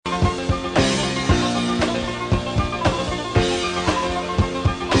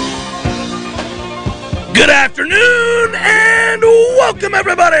Good afternoon and welcome,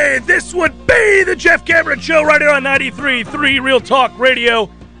 everybody. This would be the Jeff Cameron Show right here on 93.3 Real Talk Radio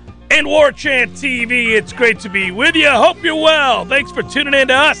and War Chant TV. It's great to be with you. Hope you're well. Thanks for tuning in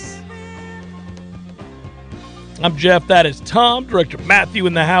to us. I'm Jeff. That is Tom. Director Matthew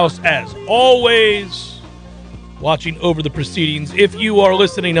in the house as always, watching over the proceedings. If you are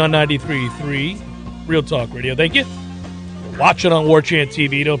listening on 93.3 Real Talk Radio, thank you. Watching on War Chant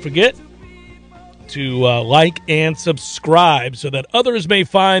TV, don't forget to like and subscribe so that others may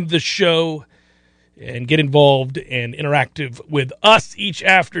find the show and get involved and interactive with us each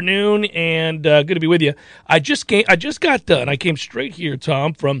afternoon. And good to be with you. I just got done. I came straight here,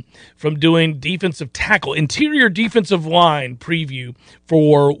 Tom, from doing defensive tackle, interior defensive line preview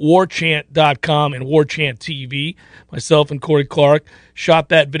for warchant.com and Warchant TV. Myself and Corey Clark shot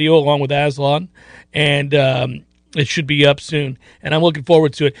that video along with Aslan, and it should be up soon, and I'm looking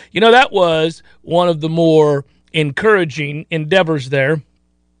forward to it. You know, that was one of the more encouraging endeavors there.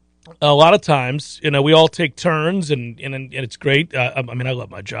 A lot of times, you know, we all take turns, and it's great. I mean, I love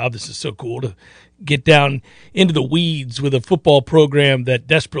my job. This is so cool to get down into the weeds with a football program that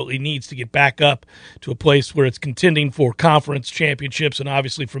desperately needs to get back up to a place where it's contending for conference championships, and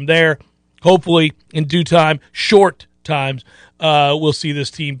obviously from there, hopefully in due time, short times, we'll see this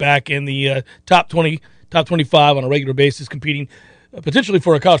team back in the top 25 on a regular basis, competing potentially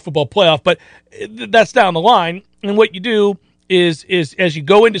for a college football playoff. But that's down the line. And what you do is as you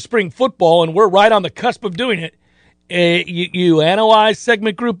go into spring football, and we're right on the cusp of doing it, you analyze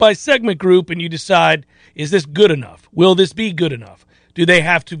segment group by segment group, and you decide, is this good enough? Will this be good enough? Do they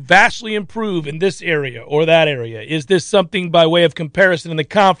have to vastly improve in this area or that area? Is this something by way of comparison in the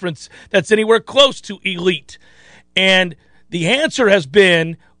conference that's anywhere close to elite? And the answer has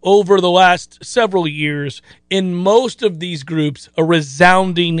been, over the last several years, in most of these groups, a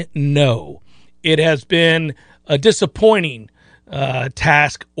resounding no. It has been a disappointing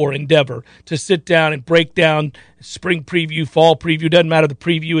task or endeavor to sit down and break down spring preview, fall preview. Doesn't matter the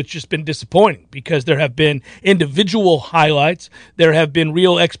preview, it's just been disappointing because there have been individual highlights. There have been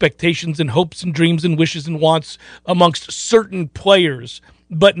real expectations and hopes and dreams and wishes and wants amongst certain players,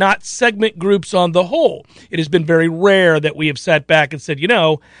 but not segment groups on the whole. It has been very rare that we have sat back and said, you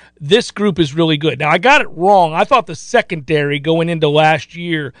know, this group is really good. Now, I got it wrong. I thought the secondary going into last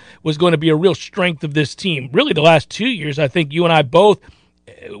year was going to be a real strength of this team. Really, the last 2 years, I think you and I both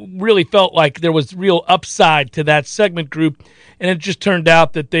really felt like there was real upside to that segment group, and it just turned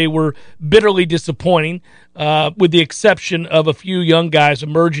out that they were bitterly disappointing, with the exception of a few young guys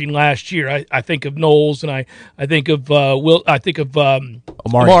emerging last year. I think of Knowles, and I think of Amarian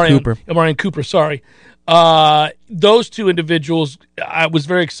Cooper. Sorry. Those two individuals I was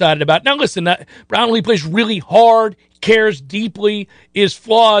very excited about. Now, listen, Brownlee plays really hard, cares deeply, is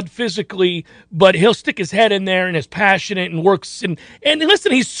flawed physically, but he'll stick his head in there and is passionate and works. And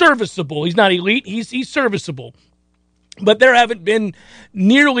listen, he's serviceable. He's not elite. He's serviceable. But there haven't been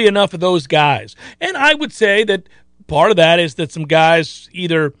nearly enough of those guys. And I would say that part of that is that some guys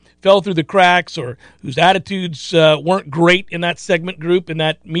either fell through the cracks or whose attitudes weren't great in that segment group, in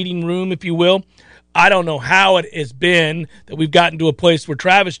that meeting room, if you will. I don't know how it has been that we've gotten to a place where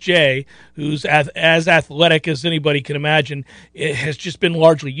Travis Jay, who's as athletic as anybody can imagine, has just been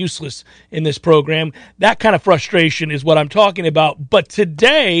largely useless in this program. That kind of frustration is what I'm talking about. But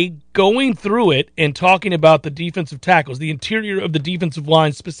today, going through it and talking about the defensive tackles, the interior of the defensive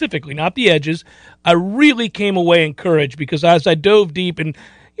line specifically, not the edges, I really came away encouraged because as I dove deep, and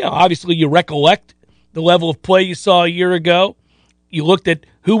you know, obviously you recollect the level of play you saw a year ago. You looked at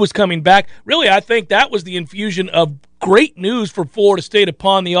who was coming back. Really, I think that was the infusion of great news for Florida State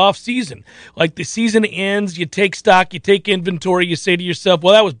upon the offseason. Like the season ends, you take stock, you take inventory, you say to yourself,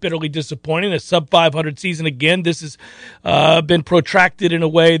 well, that was bitterly disappointing. A sub-500 season again. This has been protracted in a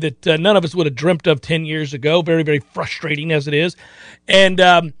way that none of us would have dreamt of 10 years ago. Very, very frustrating as it is. And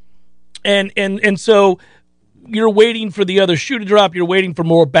so you're waiting for the other shoe to drop. You're waiting for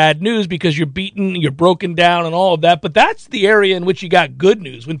more bad news because you're beaten, you're broken down, and all of that. But that's the area in which you got good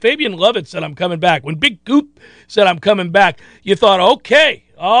news. When Fabian Lovett said, I'm coming back, when Big Goop said, I'm coming back, you thought, okay,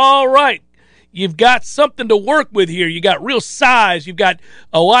 all right, you've got something to work with here. You got real size. You've got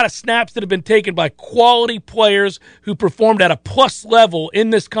a lot of snaps that have been taken by quality players who performed at a plus level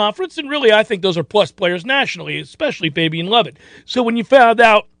in this conference. And really, I think those are plus players nationally, especially Fabian Lovett. So when you found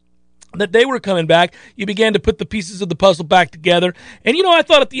out that they were coming back, you began to put the pieces of the puzzle back together. And, I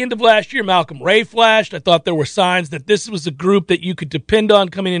thought at the end of last year, Malcolm Ray flashed. I thought there were signs that this was a group that you could depend on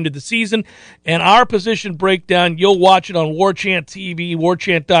coming into the season. And our position breakdown, you'll watch it on War Chant TV,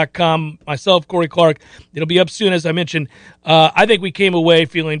 warchant.com, myself, Corey Clark. It'll be up soon, as I mentioned. I think we came away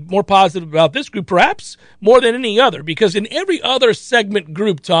feeling more positive about this group, perhaps more than any other, because in every other segment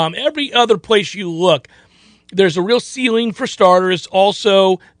group, Tom, every other place you look, there's a real ceiling for starters.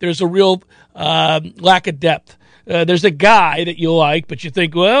 Also, there's a real lack of depth. There's a guy that you like, but you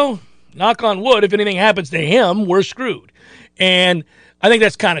think, well, knock on wood, if anything happens to him, we're screwed. And I think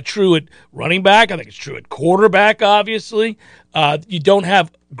that's kind of true at running back. I think it's true at quarterback, obviously. You don't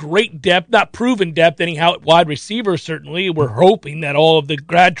have great depth, not proven depth anyhow at wide receiver, certainly. We're hoping that all of the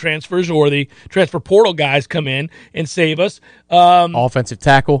grad transfers or the transfer portal guys come in and save us. Offensive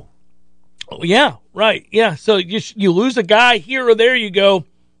tackle. Yeah, right. Yeah, so you lose a guy here or there, you go,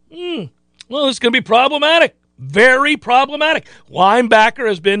 well, this is going to be problematic. Very problematic. Linebacker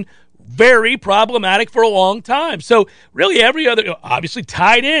has been very problematic for a long time. So really every other, obviously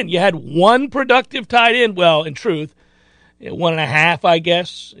tight end. You had one productive tight end. Well, in truth, 1.5, I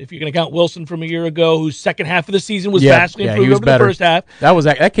guess, if you're going to count Wilson from a year ago, whose second half of the season was vastly improved over the first half.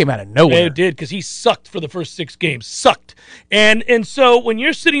 That came out of nowhere. It did, because he sucked for the first 6 games. Sucked. And so when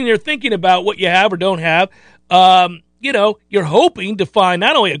you're sitting there thinking about what you have or don't have, you're hoping to find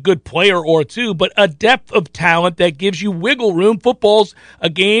not only a good player or two, but a depth of talent that gives you wiggle room. Football's a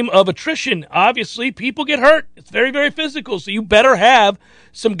game of attrition. Obviously, people get hurt. It's very, very physical, so you better have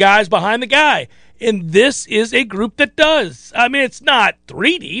some guys behind the guy. And this is a group that does. I mean, it's not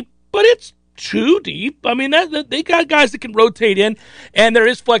 3 deep, but it's 2 deep. I mean, they got guys that can rotate in, and there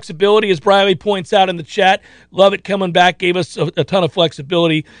is flexibility, as Briley points out in the chat. Lovett coming back gave us a ton of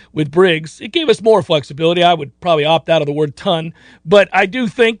flexibility with Briggs. It gave us more flexibility. I would probably opt out of the word ton, but I do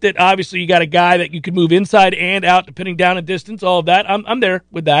think that obviously you got a guy that you can move inside and out depending down in distance, all of that. I'm there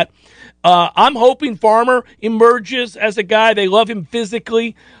with that. I'm hoping Farmer emerges as a guy. They love him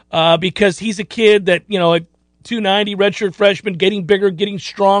physically because he's a kid that, a 290 redshirt freshman, getting bigger, getting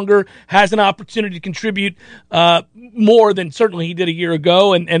stronger, has an opportunity to contribute more than certainly he did a year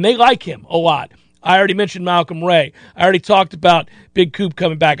ago, and they like him a lot. I already mentioned Malcolm Ray. I already talked about Big Coop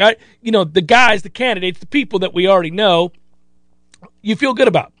coming back. The guys, the candidates, the people that we already know, you feel good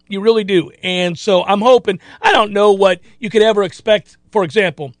about. You really do. And so I'm hoping, I don't know what you could ever expect. For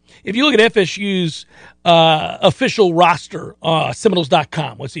example, if you look at FSU's official roster,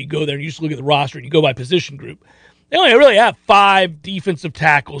 Seminoles.com, let's say you go there and you just look at the roster and you go by position group, they only really have 5 defensive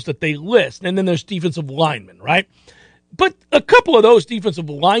tackles that they list, and then there's defensive linemen, right? But a couple of those defensive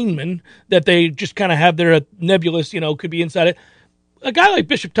linemen that they just kind of have their nebulous, could be inside it. A guy like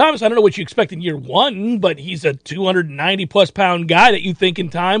Bishop Thomas, I don't know what you expect in year 1, but he's a 290-plus pound guy that you think in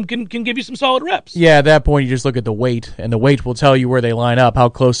time can give you some solid reps. Yeah, at that point, you just look at the weight, and the weight will tell you where they line up, how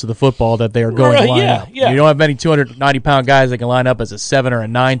close to the football that they are going to line up. Yeah. You don't have many 290-pound guys that can line up as a 7 or a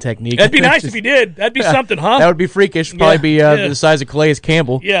 9 technique. That'd be nice if he did. That'd be something, huh? That would be freakish. Probably be the size of Calais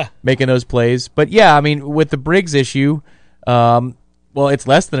Campbell making those plays. But, yeah, I mean, with the Briggs issue, well, it's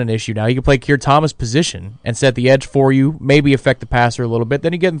less than an issue now. You can play Keir Thomas' position and set the edge for you, maybe affect the passer a little bit.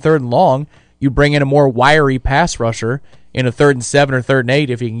 Then you get in 3rd and long, you bring in a more wiry pass rusher in a 3rd and 7 or 3rd and 8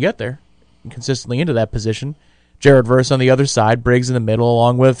 if you can get there consistently into that position. Jared Verse on the other side, Briggs in the middle,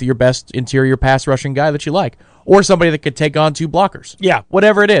 along with your best interior pass rushing guy that you like. Or somebody that could take on 2 blockers. Yeah.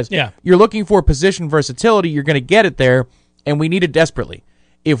 Whatever it is. Yeah. You're looking for position versatility, you're going to get it there, and we need it desperately.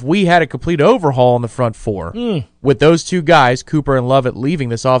 If we had a complete overhaul in the front 4 with those 2 guys, Cooper and Lovett, leaving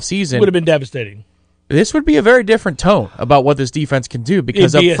this offseason, would have been devastating. This would be a very different tone about what this defense can do,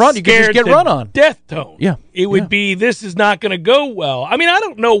 because up front you can just get run on. Death tone. Yeah. It would be, this is not going to go well. I mean, I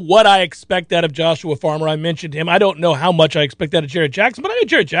don't know what I expect out of Joshua Farmer. I mentioned him. I don't know how much I expect out of Jared Jackson, but I know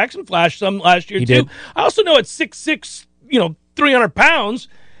Jared Jackson flashed some last year, too. Did. I also know at 6'6", 300 pounds,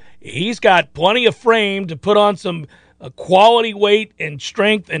 he's got plenty of frame to put on some quality weight and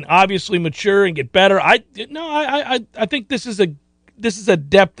strength, and obviously mature and get better. I think this is a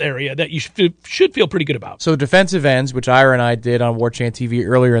depth area that you should feel pretty good about. So defensive ends, which Ira and I did on War Chant TV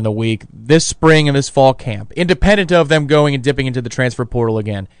earlier in the week, this spring and this fall camp, independent of them going and dipping into the transfer portal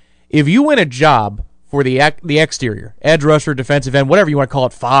again, if you win a job for the exterior, edge rusher, defensive end, whatever you want to call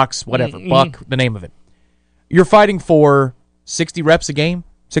it, Fox, whatever, Buck, the name of it, you're fighting for 60 reps a game,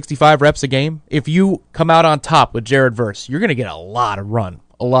 65 reps a game. If you come out on top with Jared Verse, you're going to get a lot of run,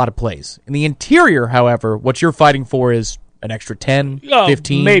 a lot of plays. In the interior, however, what you're fighting for is an extra 10,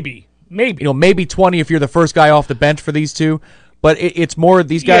 15. Maybe. Maybe 20 if you're the first guy off the bench for these 2. But it's more,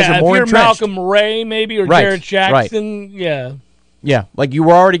 these guys are more entrenched. Malcolm Ray, maybe, or Jared Jackson, Yeah, like you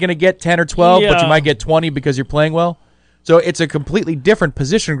were already going to get 10 or 12, but Yeah. you might get 20 because you're playing well. So it's a completely different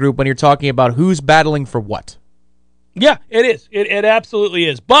position group when you're talking about who's battling for what. Yeah, it is. It absolutely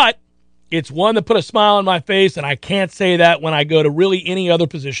is. But it's one that put a smile on my face, and I can't say that when I go to really any other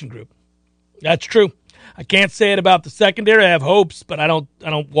position group. That's true. I can't say it about the secondary. I have hopes, but I don't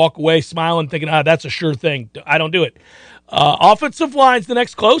walk away smiling thinking, that's a sure thing. I don't do it. Offensive line's the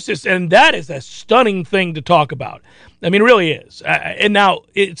next closest, and that is a stunning thing to talk about. I mean, it really is. And now,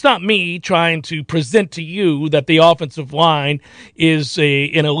 it's not me trying to present to you that the offensive line is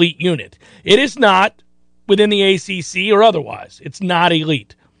an elite unit. It is not within the ACC or otherwise. It's not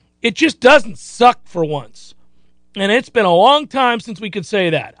elite. It just doesn't suck for once. And it's been a long time since we could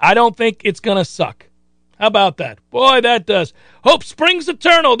say that. I don't think it's going to suck. How about that? Boy, that does. Hope springs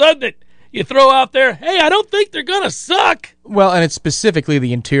eternal, doesn't it? You throw out there, hey, I don't think they're going to suck. Well, and it's specifically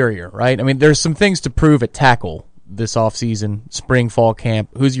the interior, right? I mean, there's some things to prove at tackle this offseason, spring, fall camp.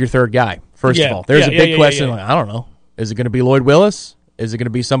 Who's your third guy? First of all, there's a big question. Like, I don't know. Is it going to be Lloyd Willis? Is it going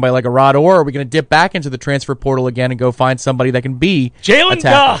to be somebody like a Rod Orr? Are we going to dip back into the transfer portal again and go find somebody that can be Jalen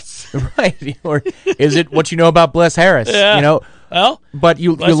Goss? Right. Or is it what you know about Bless Harris? Yeah. You know, well, but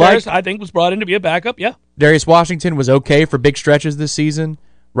you Bless like Harris, I think, was brought in to be a backup, yeah. Darius Washington was okay for big stretches this season.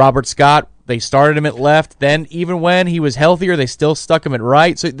 Robert Scott, they started him at left. Then even when he was healthier, they still stuck him at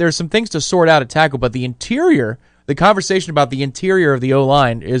right. So there's some things to sort out at tackle, but the interior, the conversation about the interior of the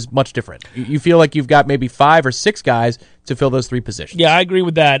O-line is much different. You feel like you've got maybe 5 or 6 guys to fill those 3 positions. Yeah, I agree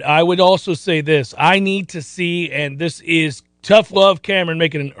with that. I would also say this. I need to see, and this is tough love Cameron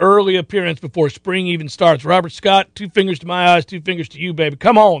making an early appearance before spring even starts. Robert Scott, 2 fingers to my eyes, 2 fingers to you, baby.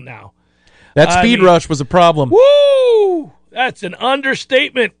 Come on now. That speed rush was a problem. Woo! That's an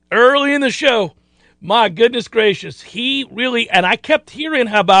understatement early in the show. My goodness gracious. He really, and I kept hearing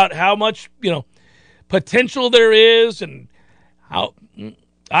about how much, potential there is and how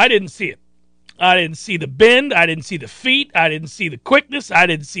I didn't see it. I didn't see the bend. I didn't see the feet. I didn't see the quickness. I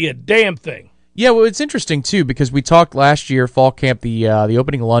didn't see a damn thing. Yeah, well, it's interesting, too, because we talked last year, fall camp, the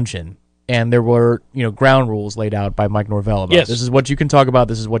opening luncheon, and there were, ground rules laid out by Mike Norvell about this is what you can talk about,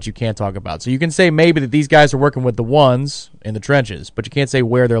 this is what you can't talk about. So you can say maybe that these guys are working with the ones in the trenches, but you can't say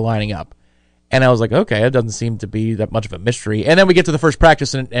where they're lining up. And I was like, okay, it doesn't seem to be that much of a mystery. And then we get to the first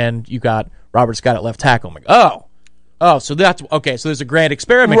practice, and you got Robert Scott at left tackle. I'm like, oh, so that's okay. So there's a grand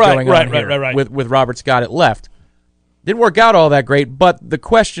experiment going on here with Robert Scott at left. Didn't work out all that great, but the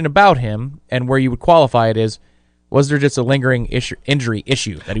question about him and where you would qualify it is, was there just a lingering injury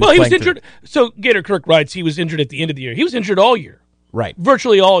issue that he was playing Well, he was injured. So Gator Kirk writes he was injured at the end of the year. He was injured all year. Right.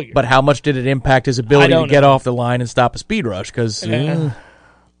 Virtually all year. But how much did it impact his ability to get off the line and stop a speed rush? Because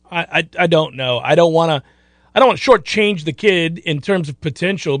I don't know. I don't want to shortchange the kid in terms of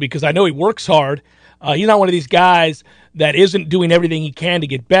potential because I know he works hard. He's not one of these guys that isn't doing everything he can to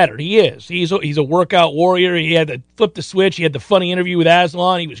get better. He is. He's a workout warrior. He had to flip the switch. He had the funny interview with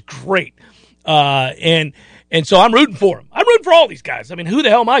Aslan. He was great. And so I'm rooting for him. I'm rooting for all these guys. I mean, who the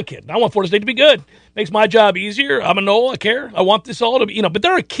hell am I kidding? I want Florida State to be good. Makes my job easier. I'm a Noel. I care. I want this all to be, but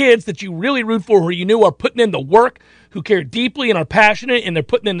there are kids that you really root for who you knew are putting in the work, who care deeply and are passionate, and they're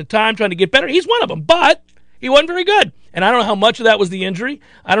putting in the time trying to get better. He's one of them, but he wasn't very good. And I don't know how much of that was the injury.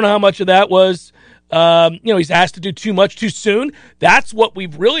 I don't know how much of that was, he's asked to do too much too soon. That's what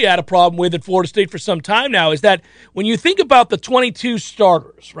we've really had a problem with at Florida State for some time now, is that when you think about the 22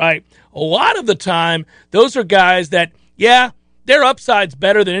 starters, right, a lot of the time, those are guys that, their upside's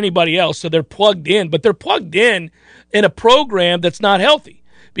better than anybody else, so they're plugged in, but they're plugged in a program that's not healthy.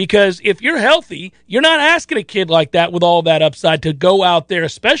 Because if you're healthy, you're not asking a kid like that with all that upside to go out there,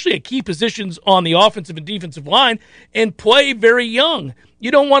 especially at key positions on the offensive and defensive line, and play very young.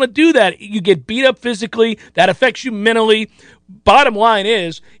 You don't want to do that. You get beat up physically. That affects you mentally. Bottom line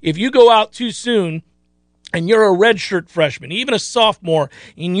is, if you go out too soon and you're a redshirt freshman, even a sophomore,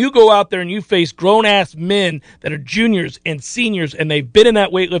 and you go out there and you face grown-ass men that are juniors and seniors, and they've been in that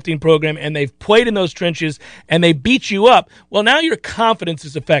weightlifting program, and they've played in those trenches, and they beat you up, well, now your confidence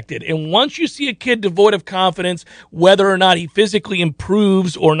is affected. And once you see a kid devoid of confidence, whether or not he physically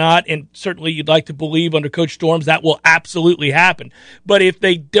improves or not, and certainly you'd like to believe under Coach Storms that will absolutely happen. But if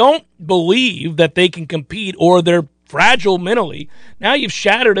they don't believe that they can compete or they're fragile mentally, now you've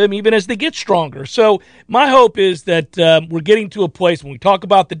shattered them even as they get stronger. So my hope is that we're getting to a place when we talk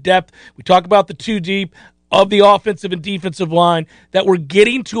about the depth, we talk about the too deep of the offensive and defensive line, that we're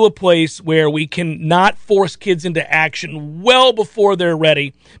getting to a place where we can not force kids into action well before they're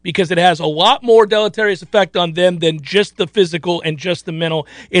ready, because it has a lot more deleterious effect on them than just the physical and just the mental.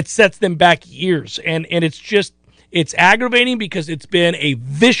 It sets them back years, and it's It's aggravating because it's been a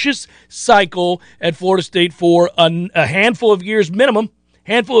vicious cycle at Florida State for a handful of years minimum,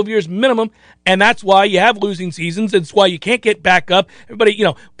 and that's why you have losing seasons. It's why you can't get back up. Everybody,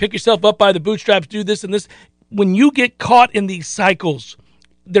 pick yourself up by the bootstraps, do this and this. When you get caught in these cycles,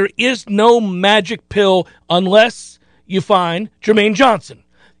 there is no magic pill unless you find Jermaine Johnson.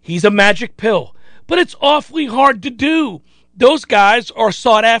 He's a magic pill, but it's awfully hard to do. Those guys are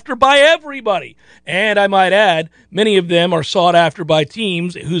sought after by everybody. And I might add, many of them are sought after by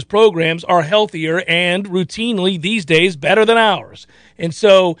teams whose programs are healthier and routinely these days better than ours. And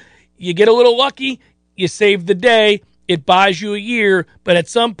so you get a little lucky, you save the day, it buys you a year, but at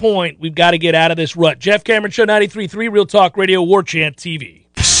some point we've got to get out of this rut. Jeff Cameron Show, 93.3 Real Talk Radio, War Chant TV.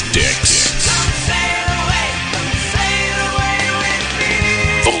 Sticks.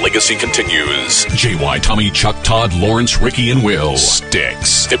 The legacy continues. JY, Tommy, Chuck, Todd, Lawrence, Ricky, and Will.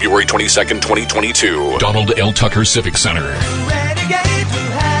 Sticks. February 22nd, 2022. Donald L. Tucker Civic Center.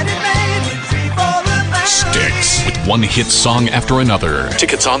 Sticks. With one hit song after another.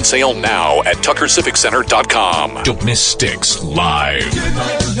 Tickets on sale now at tuckerciviccenter.com. Don't miss Sticks live.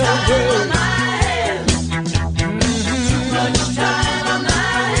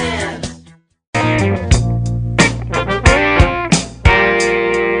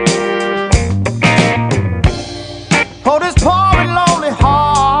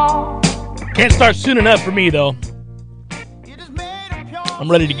 Can't start soon enough for me, though. I'm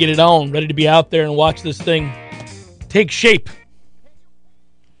ready to get it on, ready to be out there and watch this thing take shape.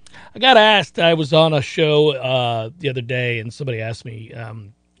 I got asked, I was on a show the other day, and somebody asked me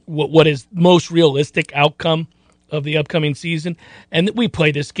what is most realistic outcome of the upcoming season. And we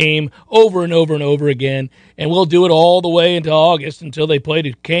play this game over and over and over again, and we'll do it all the way into August until they play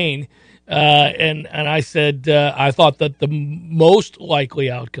Duquesne. And I said I thought that the most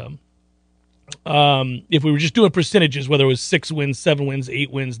likely outcome, if we were just doing percentages, whether it was 6 wins, 7 wins,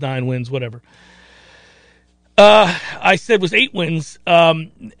 8 wins, 9 wins, whatever, I said was 8 wins.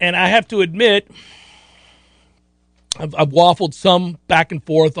 And I have to admit, I've waffled some back and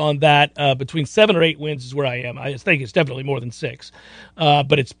forth on that. Between 7 or 8 wins is where I am. I think it's definitely more than 6,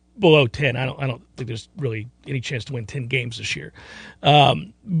 but it's below 10. I don't think there's really any chance to win 10 games this year.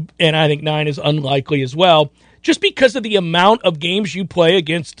 And I think 9 is unlikely as well, just because of the amount of games you play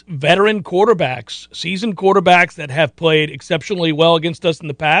against veteran quarterbacks, seasoned quarterbacks that have played exceptionally well against us in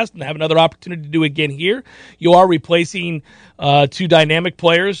the past and have another opportunity to do again here. You are replacing 2 dynamic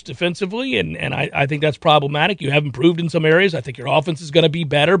players defensively, and I think that's problematic. You have improved in some areas. I think your offense is going to be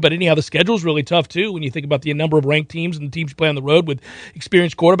better, but anyhow, the schedule is really tough too. When you think about the number of ranked teams and the teams you play on the road with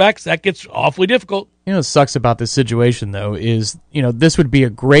experienced quarterbacks, that gets awfully difficult. What sucks about this situation, though, is, this would be a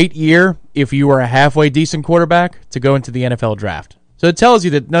great year if you were a halfway decent quarterback to go into the NFL draft. So it tells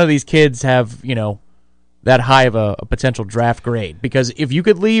you that none of these kids have, that high of a potential draft grade. Because if you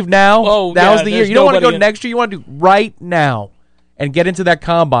could leave now, now's the year. You don't want to go next year. You want to do right now and get into that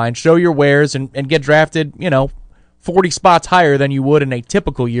combine, show your wares, and get drafted, 40 spots higher than you would in a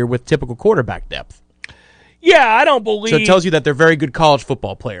typical year with typical quarterback depth. Yeah, I don't believe... So it tells you that they're very good college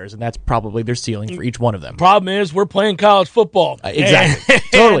football players, and that's probably their ceiling for each one of them. Problem is, we're playing college football.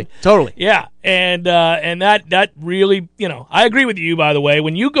 Exactly. Totally. Yeah, and that really, I agree with you, by the way.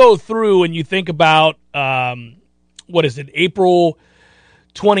 When you go through and you think about, April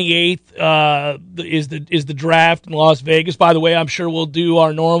 28th is the draft in Las Vegas. By the way, I'm sure we'll do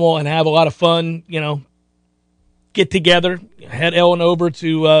our normal and have a lot of fun, get together, head Ellen over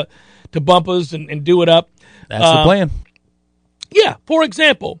to Bumpus and do it up. That's the plan. Yeah. For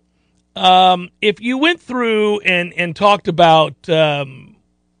example, if you went through and talked about,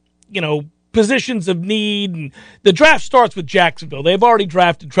 positions of need, and the draft starts with Jacksonville. They've already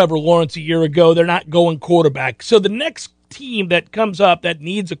drafted Trevor Lawrence a year ago. They're not going quarterback. So the next team that comes up that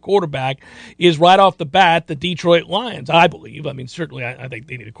needs a quarterback is right off the bat the Detroit Lions, I believe. I mean, certainly I think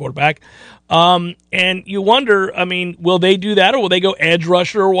they need a quarterback. And you wonder, will they do that, or will they go edge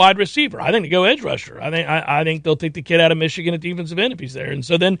rusher or wide receiver? I think they go edge rusher. I think they'll take the kid out of Michigan at defensive end if he's there. And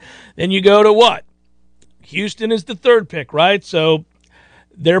so then you go to what? Houston is the 3rd pick, right? So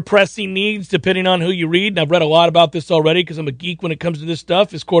their pressing needs, depending on who you read, and I've read a lot about this already because I'm a geek when it comes to this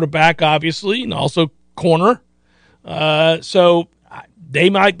stuff, is quarterback, obviously, and also corner. So they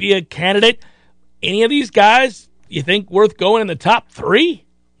might be a candidate. Any of these guys you think worth going in the top 3?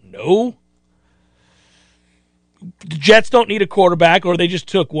 No. The Jets don't need a quarterback, or they just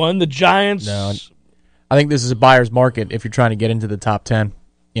took one. The Giants. No, I think this is a buyer's market if you're trying to get into the top 10.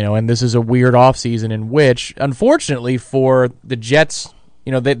 And this is a weird offseason in which, unfortunately for the Jets,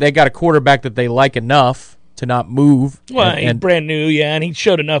 they got a quarterback that they like enough to not move. Well, he's brand new, and he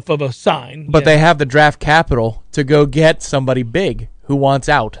showed enough of a sign. But they have the draft capital to go get somebody big who wants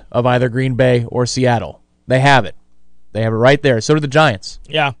out of either Green Bay or Seattle. They have it. They have it right there. So do the Giants.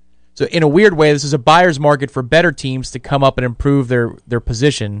 Yeah. So in a weird way, this is a buyer's market for better teams to come up and improve their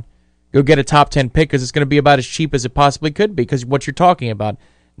position. Go get a top 10 pick because it's going to be about as cheap as it possibly could be because what you're talking about,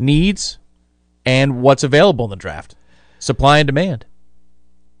 needs and what's available in the draft. Supply and demand.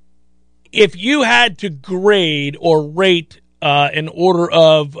 If you had to grade or rate in order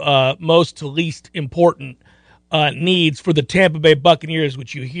of most to least important needs for the Tampa Bay Buccaneers,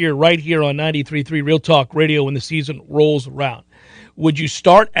 which you hear right here on 93.3 Real Talk Radio when the season rolls around, would you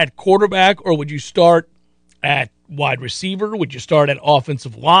start at quarterback or would you start at wide receiver? Would you start at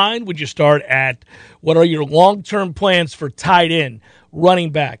offensive line? Would you start at what are your long-term plans for tight end,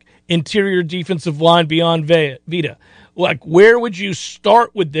 running back, interior defensive line beyond Vita? Like, where would you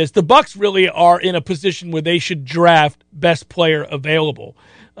start with this? The Bucs really are in a position where they should draft best player available,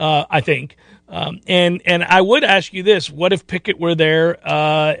 I think. And I would ask you this: what if Pickett were there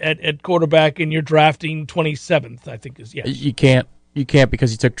at quarterback and you're drafting 27th? I think is You can't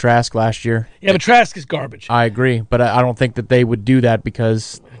because he took Trask last year. Yeah, but Trask is garbage. I agree, but I don't think that they would do that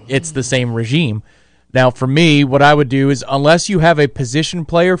because it's the same regime. Now, for me, what I would do is unless you have a position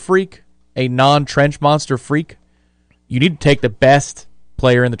player freak, a non-trench monster freak, you need to take the best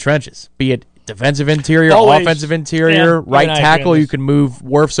player in the trenches, be it defensive interior, offensive interior, right tackle. You can move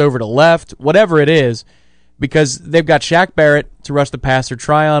Wirfs over to left, whatever it is, because they've got Shaq Barrett to rush the passer.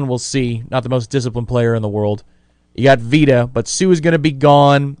 Tryon, we'll see, not the most disciplined player in the world. You got Vita, but Sue is going to be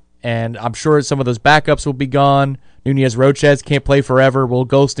gone, and I'm sure some of those backups will be gone. Nunez-Roches can't play forever. Will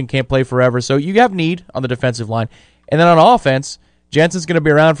Golston can't play forever. So you have need on the defensive line. And then on offense, Jensen's going to be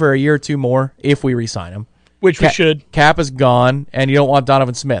around for a year or two more if we re-sign him. Which we should. Cap is gone, and you don't want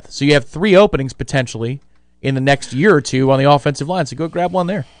Donovan Smith. So you have 3 openings potentially in the next year or two on the offensive line. So go grab one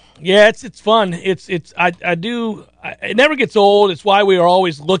there. Yeah, it's fun. It never gets old. It's why we are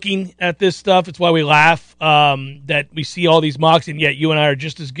always looking at this stuff. It's why we laugh that we see all these mocks, and yet you and I are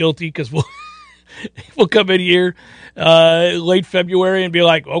just as guilty because we'll come in here late February and be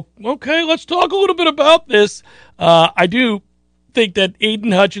like, oh, okay, let's talk a little bit about this. I do think that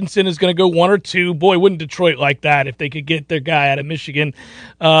Aiden Hutchinson is going to go 1 or 2. Boy, wouldn't Detroit like that if they could get their guy out of Michigan.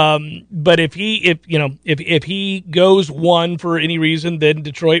 But if he goes 1 for any reason, then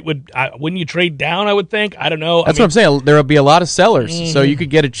Detroit wouldn't you trade down? I would think. I don't know. That's what I'm saying. There will be a lot of sellers, so you could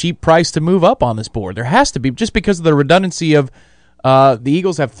get a cheap price to move up on this board. There has to be, just because of the redundancy of the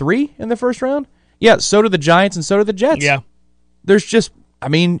Eagles have 3 in the first round. Yeah, so do the Giants and so do the Jets. Yeah, there's just. I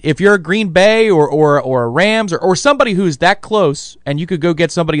mean, if you're a Green Bay or a Rams or somebody who's that close and you could go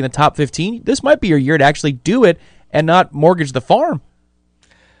get somebody in the top 15, this might be your year to actually do it and not mortgage the farm.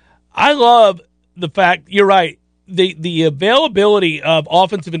 I love the fact, you're right, the availability of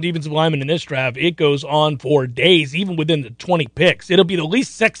offensive and defensive linemen in this draft, it goes on for days, even within the 20 picks. It'll be the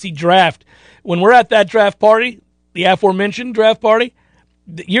least sexy draft. When we're at that draft party, the aforementioned draft party,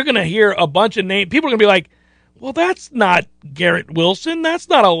 you're going to hear a bunch of names. People are going to be like, well, that's not Garrett Wilson. That's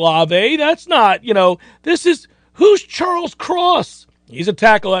not Olave. That's not, who's Charles Cross? He's a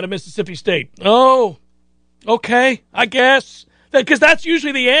tackle out of Mississippi State. Oh, okay, I guess. Because that's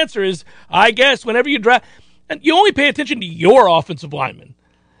usually the answer is, I guess, whenever you draft. And you only pay attention to your offensive lineman.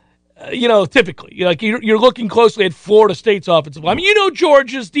 Typically. You're looking closely at Florida State's offensive lineman. You know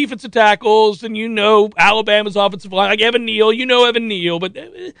Georgia's defensive tackles, and you know Alabama's offensive line. Like Evan Neal, Evan Neal, but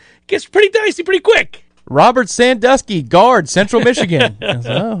it gets pretty dicey pretty quick. Robert Sandusky, guard, Central Michigan.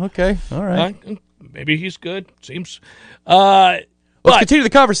 Oh, okay. All right. Maybe he's good. Seems. Let's continue the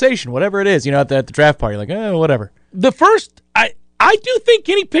conversation, whatever it is, at the draft party. Like, whatever. The first, I do think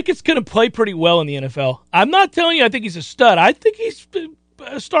Kenny Pickett's going to play pretty well in the NFL. I'm not telling you I think he's a stud. I think he's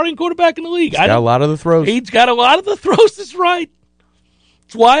a starting quarterback in the league. He's got a lot of the throws. He's got a lot of the throws, that's right.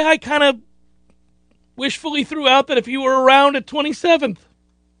 That's why I kind of wishfully threw out that if you were around at 27th.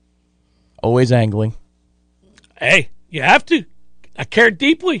 Always angling. Hey, you have to. I care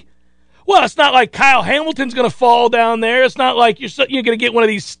deeply. Well, it's not like Kyle Hamilton's going to fall down there. It's not like you're going to get one of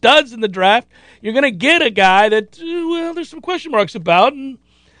these studs in the draft. You're going to get a guy that, there's some question marks about. And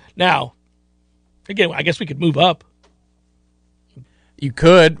now, again, I guess we could move up. You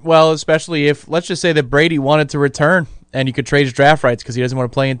could. Well, especially if, let's just say that Brady wanted to return and you could trade his draft rights because he doesn't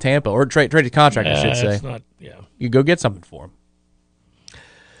want to play in Tampa. Or trade his contract, I should say. Not, yeah. You go get something for him.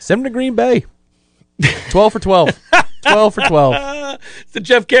 Send him to Green Bay. 12 for 12. 12 for 12. It's the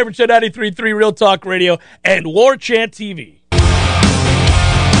Jeff Cameron Show, 93.3 Real Talk Radio and War Chant TV.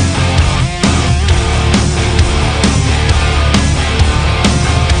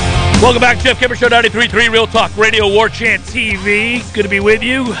 All Welcome back, Jeff Kemper Show, 93.3 Real Talk Radio, War Chant TV. Good to be with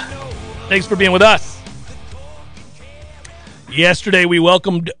you. Thanks for being with us. Yesterday, we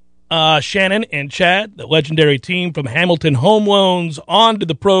welcomed Shannon and Chad, the legendary team from Hamilton Home Loans, onto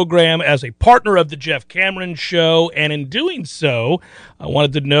the program as a partner of the Jeff Cameron Show. And in doing so, I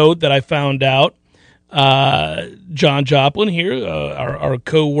wanted to note that I found out John Joplin here, our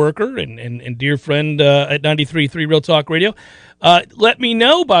co-worker and dear friend at 93.3 Real Talk Radio, let me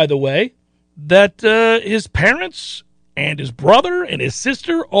know, by the way, that his parents and his brother and his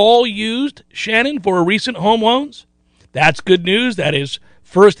sister all used Shannon for a recent home loans. That's good news. That is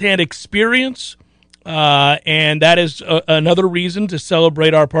firsthand experience, and that is another reason to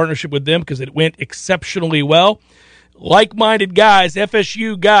celebrate our partnership with them because it went exceptionally well. Like-minded guys,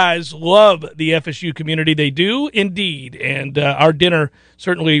 FSU guys, love the FSU community. They do indeed, and our dinner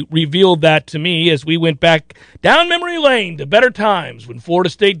certainly revealed that to me as we went back down memory lane to better times when Florida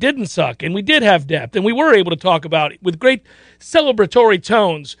State didn't suck, and we did have depth, and we were able to talk about, with great celebratory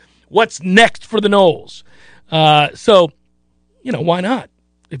tones, what's next for the Noles. So, why not?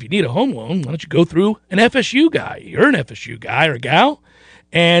 If you need a home loan, why don't you go through an FSU guy? You're an FSU guy or gal,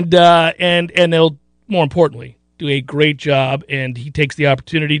 and they'll, more importantly, do a great job, and he takes the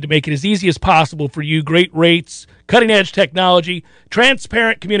opportunity to make it as easy as possible for you. Great rates, cutting-edge technology,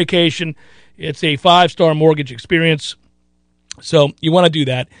 transparent communication. It's a 5-star mortgage experience, so you want to do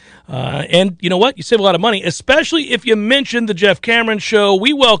that. And you know what? You save a lot of money, especially if you mention the Jeff Cameron Show.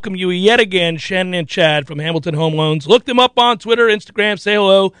 We welcome you yet again, Shannon and Chad from Hamilton Home Loans. Look them up on Twitter, Instagram, say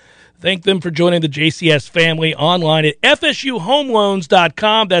hello. Thank them for joining the JCS family online at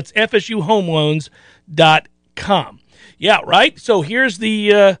FSUHomeLoans.com. That's FSUHomeLoans.com. Yeah, right? So here's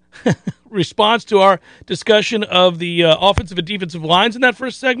the response to our discussion of the offensive and defensive lines in that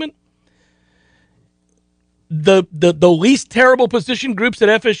first segment. The least terrible position groups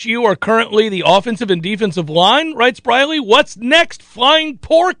at FSU are currently the offensive and defensive line, writes Briley. What's next, flying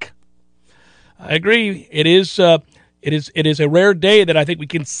pork? I agree. It is a rare day that I think we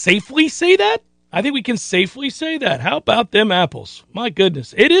can safely say that. I think we can safely say that. How about them apples? My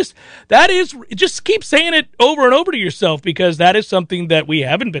goodness. Just keep saying it over and over to yourself because that is something that we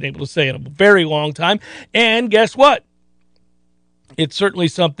haven't been able to say in a very long time. And guess what? It's certainly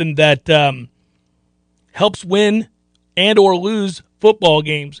something that helps win and or lose football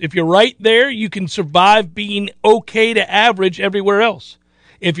games. If you're right there, you can survive being okay to average everywhere else.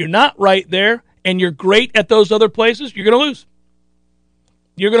 If you're not right there and you're great at those other places, you're going to lose.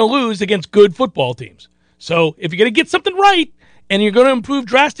 You're going to lose against good football teams. So if you're going to get something right and you're going to improve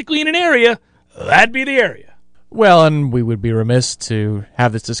drastically in an area, that'd be the area. Well, and we would be remiss to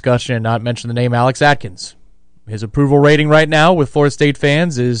have this discussion and not mention the name Alex Atkins. His approval rating right now with Florida State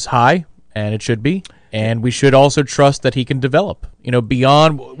fans is high, and it should be. And we should also trust that he can develop.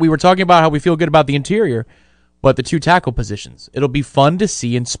 Beyond, we were talking about how we feel good about the interior, but the 2 tackle positions. It'll be fun to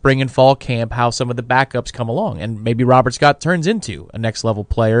see in spring and fall camp how some of the backups come along. And maybe Robert Scott turns into a next-level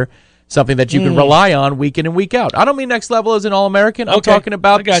player, something that you can rely on week in and week out. I don't mean next level as an All-American. I'm talking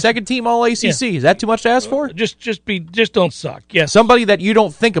about second-team All-ACC. Yeah. Is that too much to ask for? Just don't suck. Yes. Somebody that you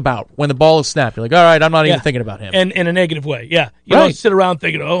don't think about when the ball is snapped. You're like, all right, I'm not even thinking about him. And in a negative way, yeah. You don't sit around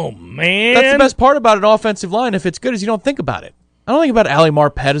thinking, oh, man. That's the best part about an offensive line, if it's good, is you don't think about it. I don't think about Ali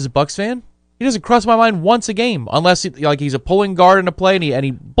Marpet as a Bucs fan. He doesn't cross my mind once a game, unless he's a pulling guard in a play and he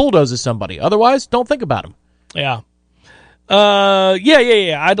bulldozes somebody. Otherwise, don't think about him. Yeah.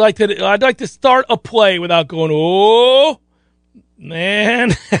 Yeah. I'd like to start a play without going, oh,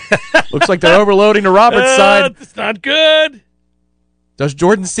 man. Looks like they're overloading to Robert's side. It's not good. Does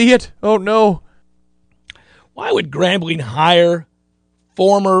Jordan see it? Oh, no. Why would Grambling hire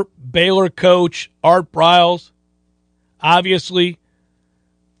former Baylor coach Art Briles? Obviously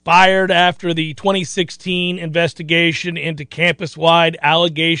fired after the 2016 investigation into campus-wide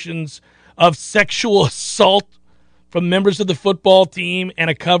allegations of sexual assault from members of the football team and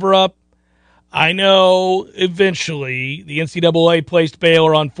a cover-up. I know eventually the NCAA placed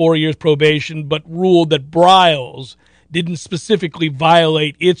Baylor on 4 years probation, but ruled that Briles didn't specifically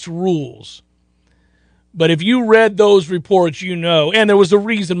violate its rules. But if you read those reports, and there was a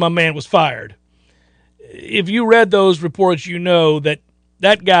reason my man was fired. If you read those reports,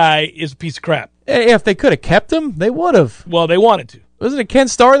 that guy is a piece of crap. If they could have kept him, they would have. Well, they wanted to. Wasn't it Ken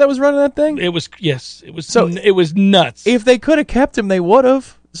Starr that was running that thing? It was, yes. It was nuts. If they could have kept him, they would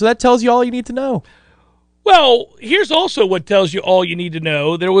have. So that tells you all you need to know. Well, here's also what tells you all you need to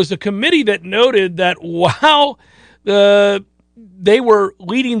know. There was a committee that noted that while they were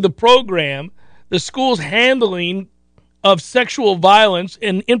leading the program, the school's handling of sexual violence,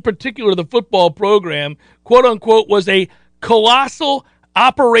 and in particular the football program, quote-unquote, was a colossal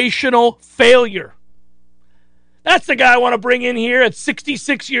Operational failure. That's the guy I want to bring in here at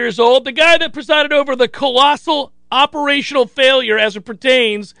 66 years old, the guy that presided over the colossal operational failure as it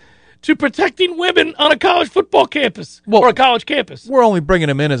pertains to protecting women on a college football campus or a college campus. We're only bringing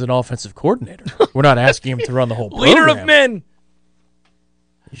him in as an offensive coordinator. We're not asking him to run the whole program. Leader of men.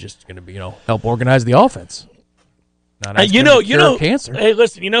 He's just going to, help organize the offense. Not asking him to cure cancer. Hey,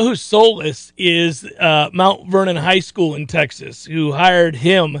 listen, you know who's soulless is Mount Vernon High School in Texas, who hired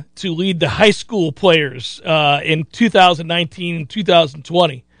him to lead the high school players in 2019 and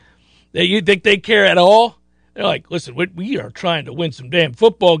 2020. You think they care at all? They're like, listen, we are trying to win some damn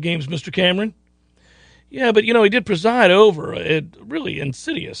football games, Mr. Cameron. Yeah, but, he did preside over a really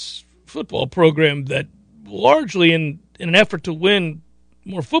insidious football program that largely in an effort to win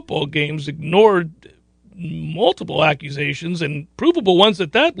more football games ignored multiple accusations and provable ones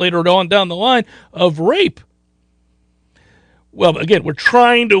at that later on down the line of rape. Well, again, we're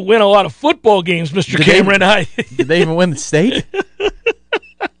trying to win a lot of football games, Mr. Cameron. Did they even win the state?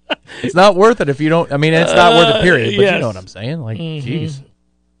 It's not worth it if you don't. I mean, it's not worth it, period. But yes. You know what I'm saying? Like, geez.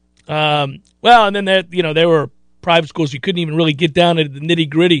 Well, and then there were private schools you couldn't even really get down into the nitty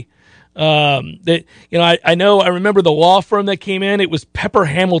gritty. I remember the law firm that came in. It was Pepper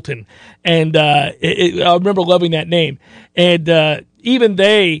Hamilton, and I remember loving that name. And even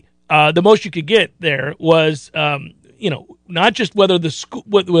they, the most you could get there was, not just whether the school,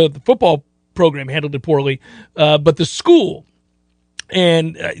 whether the football program handled it poorly, but the school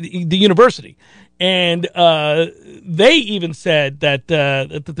and the university. And they even said that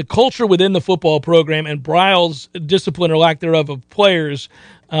the culture within the football program and Briles' discipline or lack thereof of players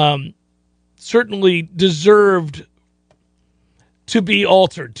certainly deserved to be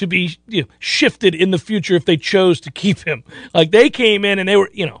altered, to be shifted in the future if they chose to keep him. Like, they came in and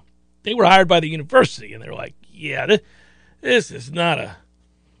they were hired by the university, and they were like, yeah, this is not a...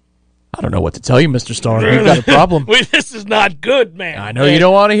 I don't know what to tell you, Mr. Starr. We've got a problem. This is not good, man. I know you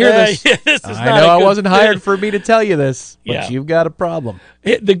don't want to hear this. This is I not know a I good wasn't hired for me to tell you this, but Yeah. you've got a problem.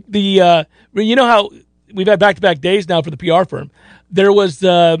 You know how we've had back-to-back days now for the PR firm. There was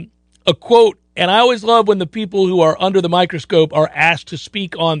a quote, and I always love when the people who are under the microscope are asked to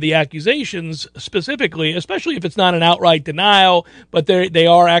speak on the accusations specifically, especially if it's not an outright denial, but they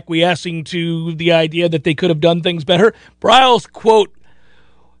are acquiescing to the idea that they could have done things better. Briles' quote,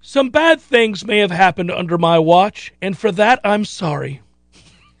 "Some bad things may have happened under my watch, and for that I'm sorry."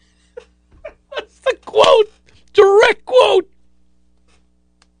 That's the quote. Direct quote.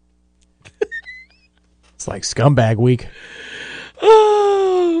 It's like scumbag week.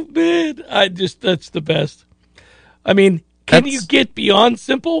 Oh, man. That's the best. I mean, can you get beyond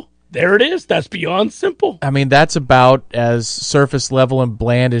simple? There it is. That's beyond simple. I mean, that's about as surface level and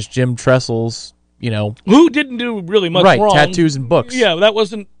bland as Jim Tressel's, Who didn't do really much right, wrong. tattoos and books. Yeah, that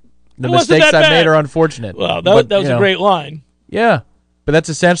wasn't... The mistakes I made are unfortunate. Well, that was a great line. Yeah, but that's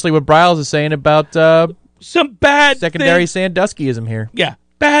essentially what Briles is saying about some bad secondary Sanduskyism here. Yeah,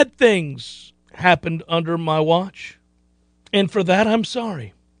 bad things happened under my watch, and for that I'm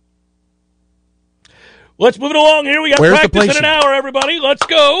sorry. Let's move it along here. We got practice in an hour, everybody. Let's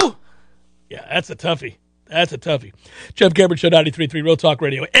go. Yeah, that's a toughie. Jeff Cameron Show, 93.3 Real Talk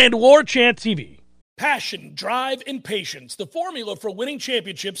Radio and War Chant TV. Passion, drive, and patience. The formula for winning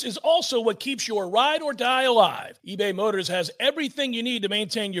championships is also what keeps your ride or die alive. eBay Motors has everything you need to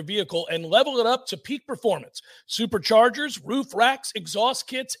maintain your vehicle and level it up to peak performance. Superchargers, roof racks, exhaust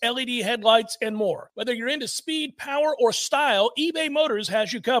kits, LED headlights, and more. Whether you're into speed, power, or style, eBay Motors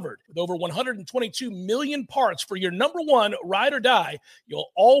has you covered. With over 122 million parts for your number one ride or die,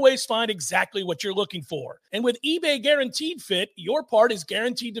 you'll always find exactly what you're looking for. And with eBay Guaranteed Fit, your part is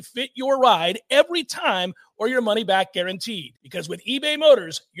guaranteed to fit your ride every time, or your money back guaranteed. Because with eBay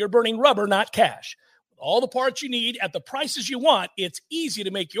Motors, you're burning rubber, not cash. With all the parts you need at the prices you want, it's easy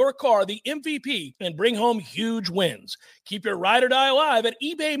to make your car the MVP and bring home huge wins. Keep your ride or die alive at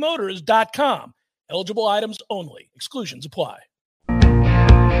ebaymotors.com. Eligible items only. Exclusions apply.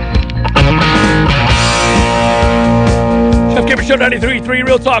 Jeff Cameron Show, 93.3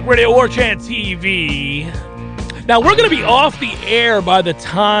 Real Talk Radio, War Chant TV. Now, we're going to be off the air by the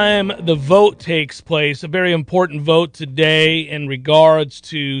time the vote takes place, a very important vote today in regards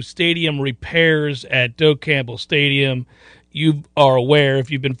to stadium repairs at Doak Campbell Stadium. You are aware, if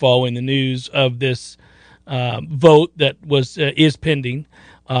you've been following the news, of this vote that is pending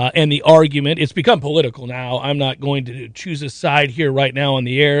and the argument. It's become political now. I'm not going to choose a side here right now on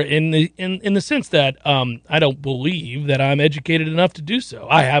the air in the sense that I don't believe that I'm educated enough to do so.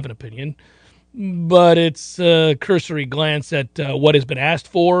 I have an opinion. but it's a cursory glance at what has been asked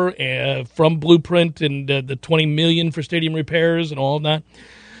for from Blueprint and the $20 million for stadium repairs and all of that.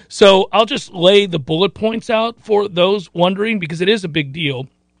 So I'll just lay the bullet points out for those wondering, because it is a big deal.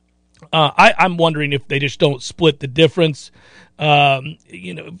 I'm wondering if they just don't split the difference.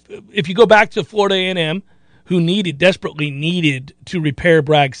 If you go back to Florida A&M, who desperately needed to repair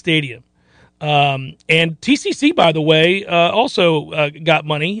Bragg Stadium. And TCC, by the way, also got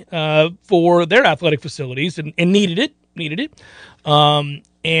money for their athletic facilities and needed it.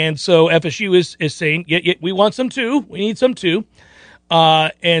 And so FSU is saying, yeah, we want some too. We need some too.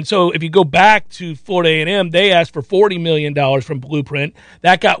 And so if you go back to Florida A&M, they asked for $40 million from Blueprint.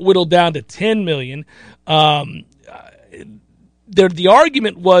 That got whittled down to $10 million. The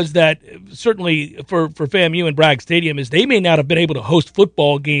argument was that certainly for FAMU and Bragg Stadium is they may not have been able to host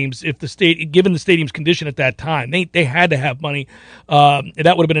football games if given the stadium's condition at that time. They had to have money. And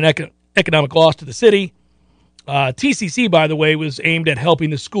that would have been an economic loss to the city. TCC, by the way, was aimed at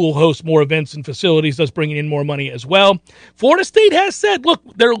helping the school host more events and facilities, thus bringing in more money as well. Florida State has said, look,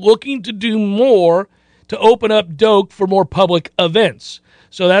 they're looking to do more to open up Doak for more public events.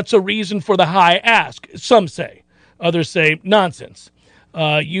 So that's a reason for the high ask, some say. Others say nonsense.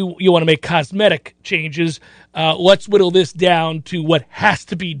 You want to make cosmetic changes. Let's whittle this down to what has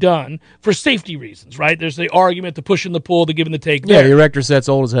to be done for safety reasons, right? There's the argument, the push and the pull, the give and the take. Yeah, the erector set's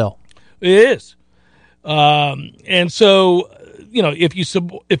old as hell. It is. And so, if you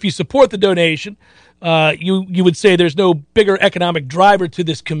support the donation, you would say there's no bigger economic driver to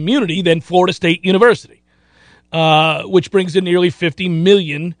this community than Florida State University, which brings in nearly $50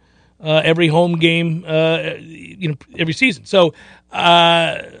 million every home game, every season. So,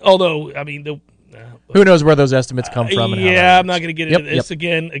 although I mean, who knows where those estimates come from? And yeah, I'm not going to get into this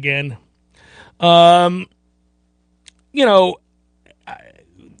again.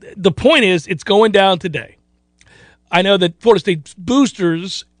 The point is, it's going down today. I know that Florida State's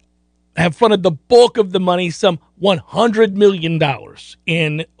boosters have funded the bulk of the money, some $100 million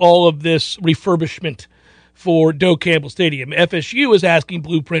in all of this refurbishment for Doak Campbell Stadium. FSU is asking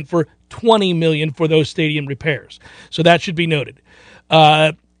Blueprint for $20 million for those stadium repairs. So that should be noted.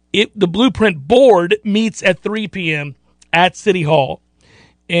 The Blueprint board meets at 3 p.m. at City Hall,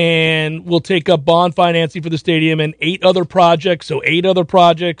 and will take up bond financing for the stadium and 8 other projects. So 8 other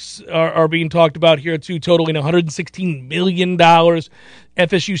projects are being talked about here too, totaling $116 million.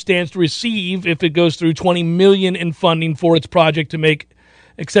 FSU stands to receive, if it goes through, $20 million in funding for its project to make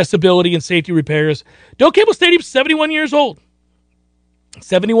accessibility and safety repairs. Doak Campbell Stadium is 71 years old.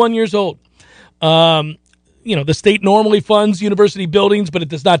 71 years old. The state normally funds university buildings, but it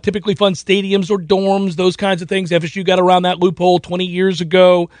does not typically fund stadiums or dorms, those kinds of things. FSU got around that loophole 20 years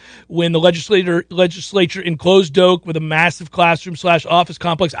ago when the legislature enclosed Doak with a massive classroom/office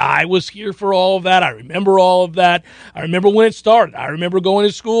complex. I was here for all of that. I remember all of that. I remember when it started. I remember going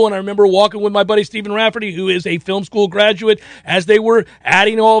to school, and I remember walking with my buddy Stephen Rafferty, who is a film school graduate, as they were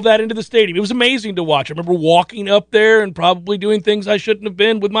adding all of that into the stadium. It was amazing to watch. I remember walking up there and probably doing things I shouldn't have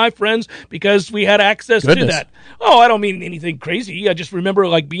been with my friends because we had access to that. Oh, I don't mean anything crazy. I just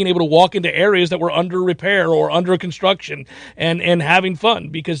remember being able to walk into areas that were under repair or under construction and having fun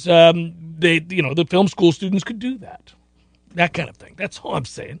because the film school students could do that kind of thing. That's all I'm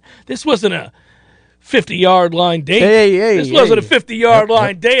saying. This wasn't a 50-yard line date. This wasn't a 50-yard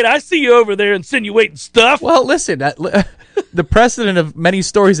line date. I see you over there insinuating stuff. Well, listen, the precedent of many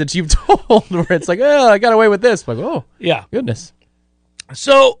stories that you've told where it's like, oh, I got away with this. Like, oh, yeah, goodness.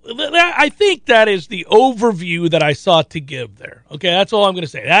 So I think that is the overview that I sought to give there. Okay, that's all I'm going to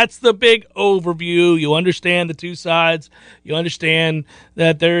say. That's the big overview. You understand the two sides. You understand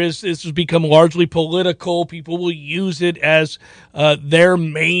that this has become largely political. People will use it as their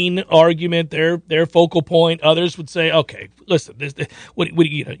main argument, their focal point. Others would say, okay, listen, you're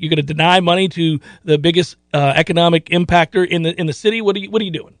going to deny money to the biggest economic impactor in the city? What are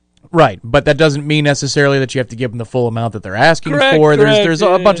you doing? Right, but that doesn't mean necessarily that you have to give them the full amount that they're asking for. There's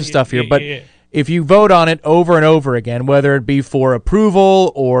a bunch of stuff here, but if you vote on it over and over again, whether it be for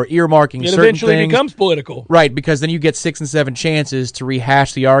approval or earmarking certain things, it eventually becomes political. Right, because then you get 6 and 7 chances to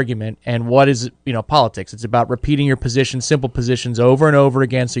rehash the argument. And what is politics? It's about repeating your position, simple positions over and over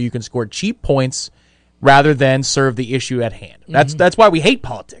again, so you can score cheap points rather than serve the issue at hand. That's why we hate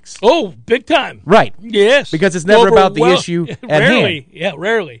politics. Oh, big time. Right. Yes. Because it's never about the issue at hand. Yeah,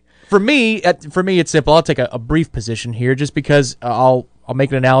 rarely. For me, it's simple. I'll take a brief position here just because I'll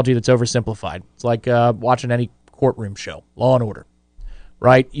make an analogy that's oversimplified. It's like watching any courtroom show, Law and Order,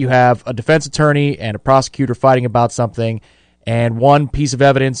 right? You have a defense attorney and a prosecutor fighting about something, and one piece of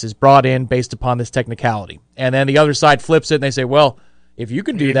evidence is brought in based upon this technicality. And then the other side flips it, and they say, well, If you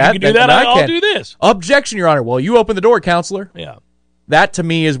can do that, then I'll do this. Objection, Your Honor. Well, you open the door, counselor. Yeah. That, to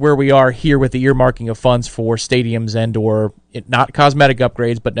me, is where we are here with the earmarking of funds for stadiums and or not cosmetic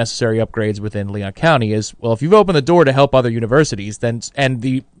upgrades, but necessary upgrades within Leon County is, well, if you've opened the door to help other universities, then in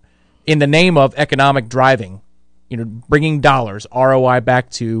the name of economic driving, bringing dollars, ROI back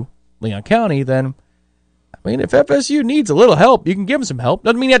to Leon County, then, I mean, if FSU needs a little help, you can give them some help.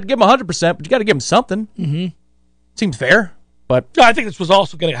 Doesn't mean you have to give them 100%, but you got to give them something. Mm-hmm. Seems fair, but... No, I think this was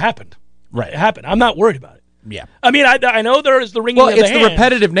also going to happen. Right. It happened. I'm not worried about it. Yeah. I mean, I know there is the ringing of the hands. Well, it's the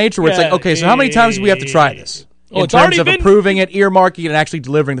repetitive nature where it's like, okay, so how many times do we have to try this? In terms of approving it, earmarking it, and actually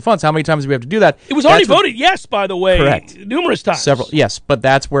delivering the funds, how many times do we have to do that? It was already voted yes, by the way. Correct. Numerous times. Several, yes, but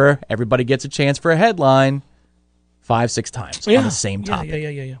that's where everybody gets a chance for a headline 5-6 times on the same topic.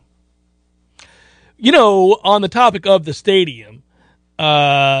 Yeah. On the topic of the stadium,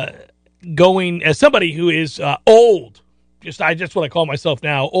 going as somebody who is old, just what I call myself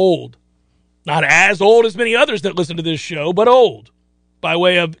now, old. Not as old as many others that listen to this show, but old, by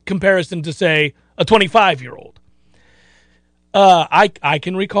way of comparison to, say, a 25-year-old. I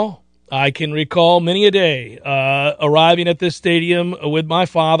can recall many a day arriving at this stadium with my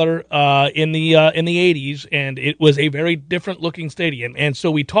father in the 80s, and it was a very different looking stadium. And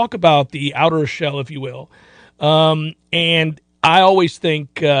so we talk about the outer shell, if you will, and I always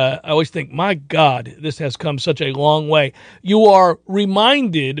think, my God, this has come such a long way. You are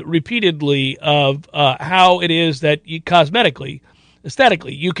reminded repeatedly of how it is that you cosmetically,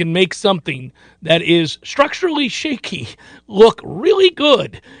 aesthetically, you can make something that is structurally shaky look really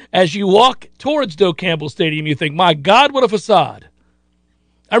good. As you walk towards Doak Campbell Stadium, you think, my God, what a facade.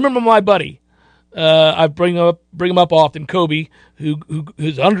 I remember my buddy, I bring him up often, Kobe,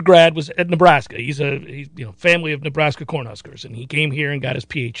 whose undergrad was at Nebraska. He's family of Nebraska Cornhuskers, and he came here and got his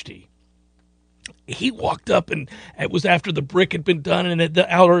PhD. He walked up, and it was after the brick had been done, and the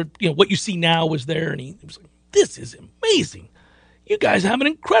outer, what you see now was there, and he was like, "This is amazing. You guys have an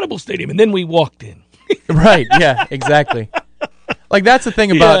incredible stadium." And then we walked in. Right? Yeah, exactly. Like, that's the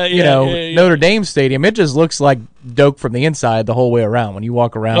thing about, Notre Dame Stadium. It just looks like Doak from the inside the whole way around. When you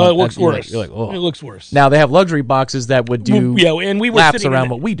walk around, it looks worse. You're like, oh. It looks worse. Now, they have luxury boxes that would do and we were laps around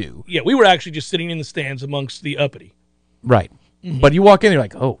what we do. Yeah, we were actually just sitting in the stands amongst the uppity. Right. Mm-hmm. But you walk in, you're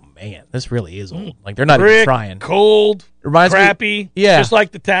like, oh, man, this really is old. Like, they're not Brick, even trying. Cold, crappy, just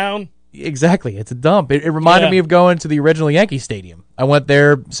like the town. Exactly. It's a dump. It reminded me of going to the original Yankee Stadium. I went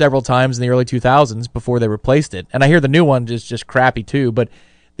there several times in the early 2000s before they replaced it. And I hear the new one is just crappy, too. But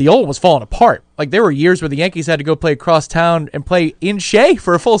the old one was falling apart. Like, there were years where the Yankees had to go play across town and play in Shea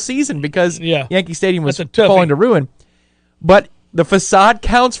for a full season because Yankee Stadium was falling to ruin. But the facade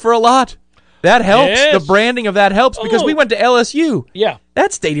counts for a lot. That helps. Yes. The branding of that helps because we went to LSU. Yeah.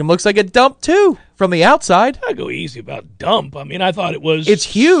 That stadium looks like a dump, too, from the outside. I go easy about dump. I mean, I thought it was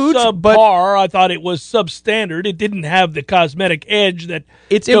huge, subpar. I thought it was substandard. It didn't have the cosmetic edge that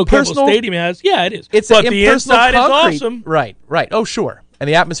Doak Campbell Stadium has. Yeah, it is. But the inside concrete. is awesome. Right. Oh, sure. And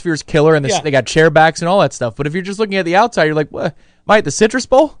the atmosphere is killer, and they got chair backs and all that stuff. But if you're just looking at the outside, you're like, what? Am I at the Citrus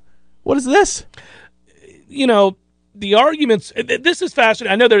Bowl? What is this? The arguments, this is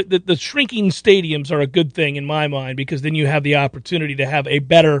fascinating. I know that the shrinking stadiums are a good thing in my mind because then you have the opportunity to have a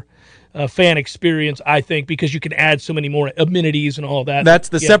better fan experience, I think, because you can add so many more amenities and all that. That's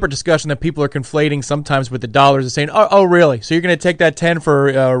the separate discussion that people are conflating sometimes with the dollars and saying, oh really? So you're going to take that 10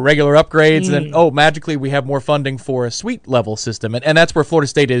 for regular upgrades and then, magically we have more funding for a suite level system. And that's where Florida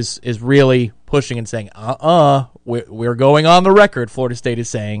State is really pushing and saying, we're going on the record, Florida State is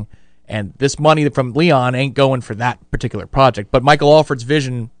saying, and this money from Leon ain't going for that particular project. But Michael Alford's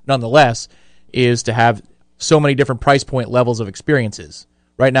vision, nonetheless, is to have so many different price point levels of experiences.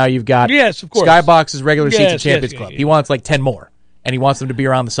 Right now you've got Skybox's regular seats at Champions Club. He wants like 10 more, and he wants them to be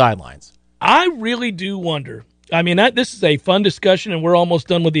around the sidelines. I really do wonder. I mean, this is a fun discussion, and we're almost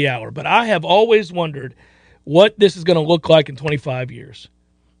done with the hour, but I have always wondered what this is going to look like in 25 years.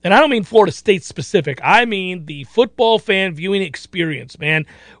 And I don't mean Florida State specific. I mean the football fan viewing experience, man.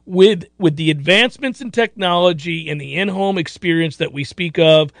 With the advancements in technology and the in-home experience that we speak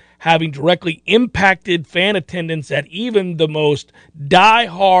of, having directly impacted fan attendance at even the most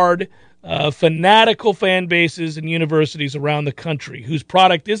die-hard, fanatical fan bases and universities around the country, whose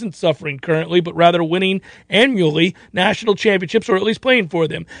product isn't suffering currently, but rather winning annually national championships, or at least playing for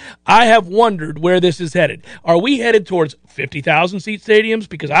them. I have wondered where this is headed. Are we headed towards 50,000 seat stadiums?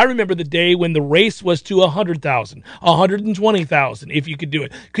 Because I remember the day when the race was to 100,000, 120,000, if you could do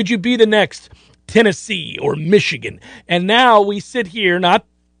it. Could you be the next Tennessee or Michigan? And now we sit here, not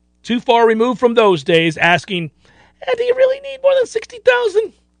too far removed from those days, asking, do you really need more than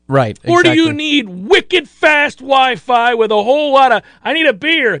 60,000? Right. Or do you exactly. need wicked fast Wi-Fi with a whole lot of, I need a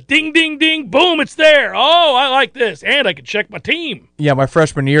beer, ding, ding, ding, boom, it's there. Oh, I like this. And I can check my team. Yeah, my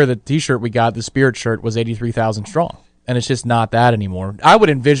freshman year, the T-shirt we got, the Spirit shirt, was 83,000 strong. And it's just not that anymore. I would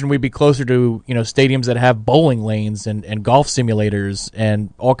envision we'd be closer to, stadiums that have bowling lanes and golf simulators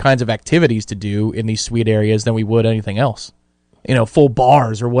and all kinds of activities to do in these sweet areas than we would anything else. Full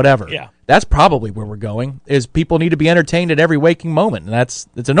bars or whatever. Yeah. That's probably where we're going, is people need to be entertained at every waking moment. And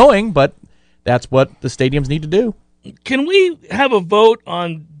it's annoying, but that's what the stadiums need to do. Can we have a vote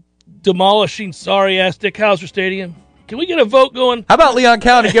on demolishing sorry-ass Dickhauser Stadium? Can we get a vote going? How about Leon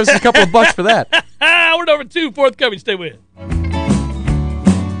County gives us a couple of bucks for that? We're number 2, forthcoming. Stay with.